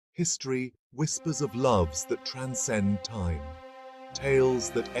History whispers of loves that transcend time, tales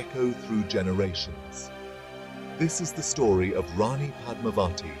that echo through generations. This is the story of Rani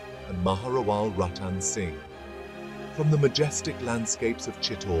Padmavati and Maharawal Ratan Singh. From the majestic landscapes of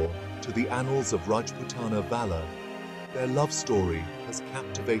Chittor to the annals of Rajputana valor, their love story has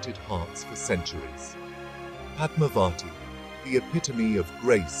captivated hearts for centuries. Padmavati, the epitome of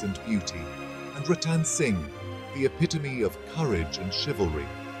grace and beauty, and Ratan Singh, the epitome of courage and chivalry,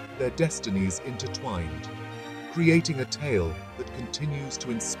 their destinies intertwined, creating a tale that continues to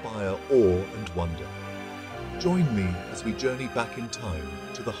inspire awe and wonder. Join me as we journey back in time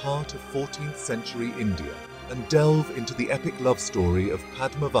to the heart of 14th century India and delve into the epic love story of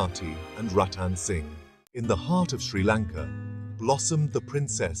Padmavati and Ratan Singh. In the heart of Sri Lanka blossomed the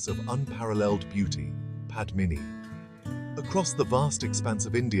princess of unparalleled beauty, Padmini. Across the vast expanse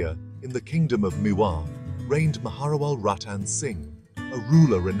of India, in the kingdom of Mewar, reigned Maharawal Ratan Singh, a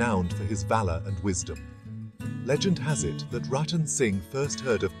ruler renowned for his valor and wisdom. Legend has it that Ratan Singh first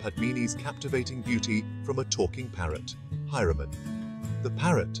heard of Padmini's captivating beauty from a talking parrot, Hiraman. The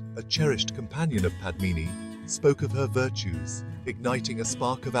parrot, a cherished companion of Padmini, spoke of her virtues, igniting a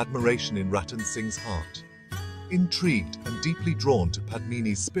spark of admiration in Ratan Singh's heart. Intrigued and deeply drawn to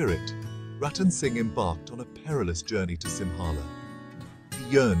Padmini's spirit, Ratan Singh embarked on a perilous journey to Simhala.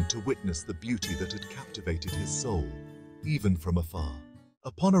 He yearned to witness the beauty that had captivated his soul, even from afar.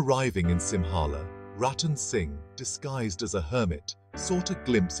 Upon arriving in Simhala, Ratan Singh, disguised as a hermit, sought a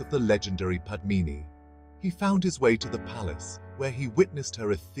glimpse of the legendary Padmini. He found his way to the palace, where he witnessed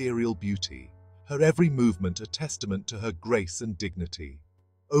her ethereal beauty, her every movement a testament to her grace and dignity.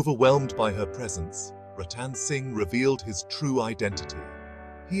 Overwhelmed by her presence, Ratan Singh revealed his true identity.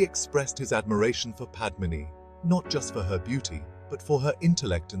 He expressed his admiration for Padmini, not just for her beauty, but for her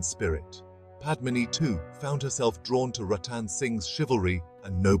intellect and spirit. Padmini, too, found herself drawn to Ratan Singh's chivalry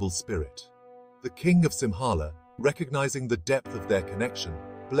and noble spirit. The king of Simhala, recognizing the depth of their connection,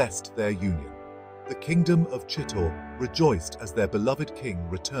 blessed their union. The kingdom of Chittor rejoiced as their beloved king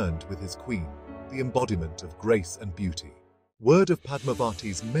returned with his queen, the embodiment of grace and beauty. Word of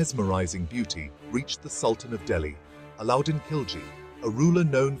Padmavati's mesmerizing beauty reached the Sultan of Delhi, Alauddin Khilji, a ruler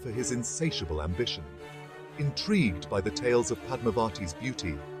known for his insatiable ambition. Intrigued by the tales of Padmavati's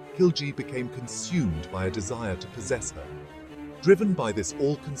beauty, Khilji became consumed by a desire to possess her. Driven by this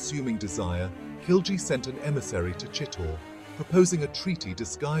all-consuming desire, Khilji sent an emissary to Chittor, proposing a treaty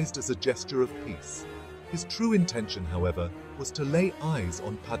disguised as a gesture of peace. His true intention, however, was to lay eyes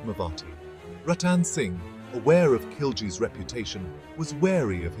on Padmavati. Ratan Singh, aware of Khilji's reputation, was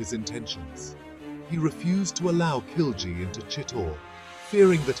wary of his intentions. He refused to allow Khilji into Chittor,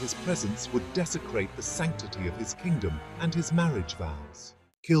 fearing that his presence would desecrate the sanctity of his kingdom and his marriage vows.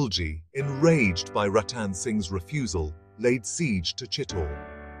 Khilji, enraged by Ratan Singh's refusal, laid siege to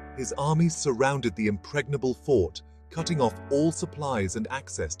Chittor. His armies surrounded the impregnable fort, cutting off all supplies and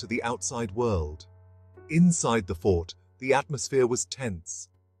access to the outside world. Inside the fort, the atmosphere was tense.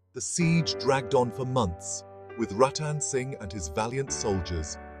 The siege dragged on for months, with Ratan Singh and his valiant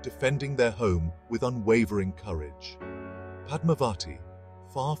soldiers defending their home with unwavering courage. Padmavati,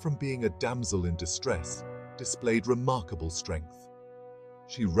 far from being a damsel in distress, displayed remarkable strength.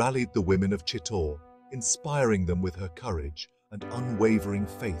 She rallied the women of Chittor, inspiring them with her courage and unwavering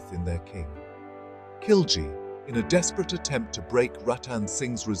faith in their king. Khilji, in a desperate attempt to break Ratan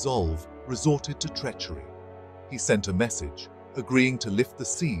Singh's resolve, resorted to treachery. He sent a message, agreeing to lift the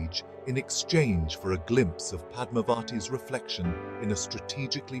siege in exchange for a glimpse of Padmavati's reflection in a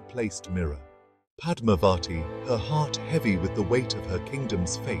strategically placed mirror. Padmavati, her heart heavy with the weight of her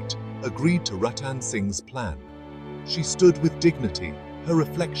kingdom's fate, agreed to Ratan Singh's plan. She stood with dignity, her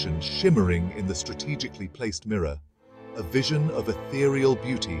reflection shimmering in the strategically placed mirror, a vision of ethereal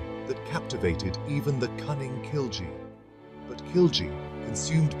beauty that captivated even the cunning Khilji. But Khilji,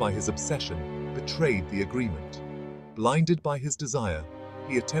 consumed by his obsession, betrayed the agreement. Blinded by his desire,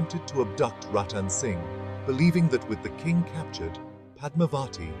 he attempted to abduct Ratan Singh, believing that with the king captured,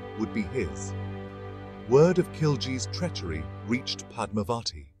 Padmavati would be his. Word of Khilji's treachery reached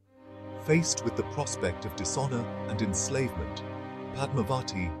Padmavati. Faced with the prospect of dishonor and enslavement,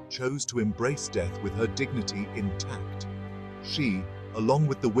 Padmavati chose to embrace death with her dignity intact. She, along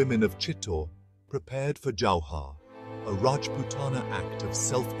with the women of Chittor, prepared for Jauhar, a Rajputana act of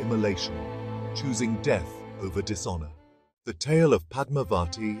self-immolation, choosing death over dishonor. The tale of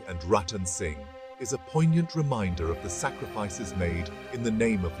Padmavati and Ratan Singh is a poignant reminder of the sacrifices made in the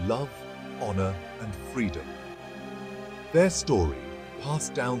name of love, honor, and freedom. Their story,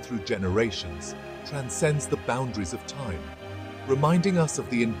 passed down through generations, transcends the boundaries of time, reminding us of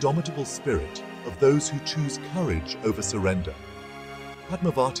the indomitable spirit of those who choose courage over surrender.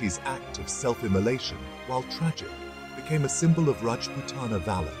 Padmavati's act of self-immolation, while tragic, became a symbol of Rajputana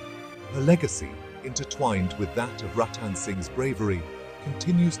valor. Her legacy, intertwined with that of Ratan Singh's bravery,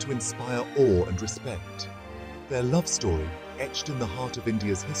 continues to inspire awe and respect. Their love story, etched in the heart of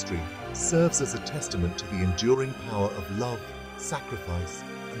India's history, serves as a testament to the enduring power of love, sacrifice,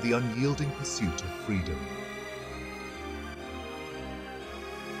 and the unyielding pursuit of freedom.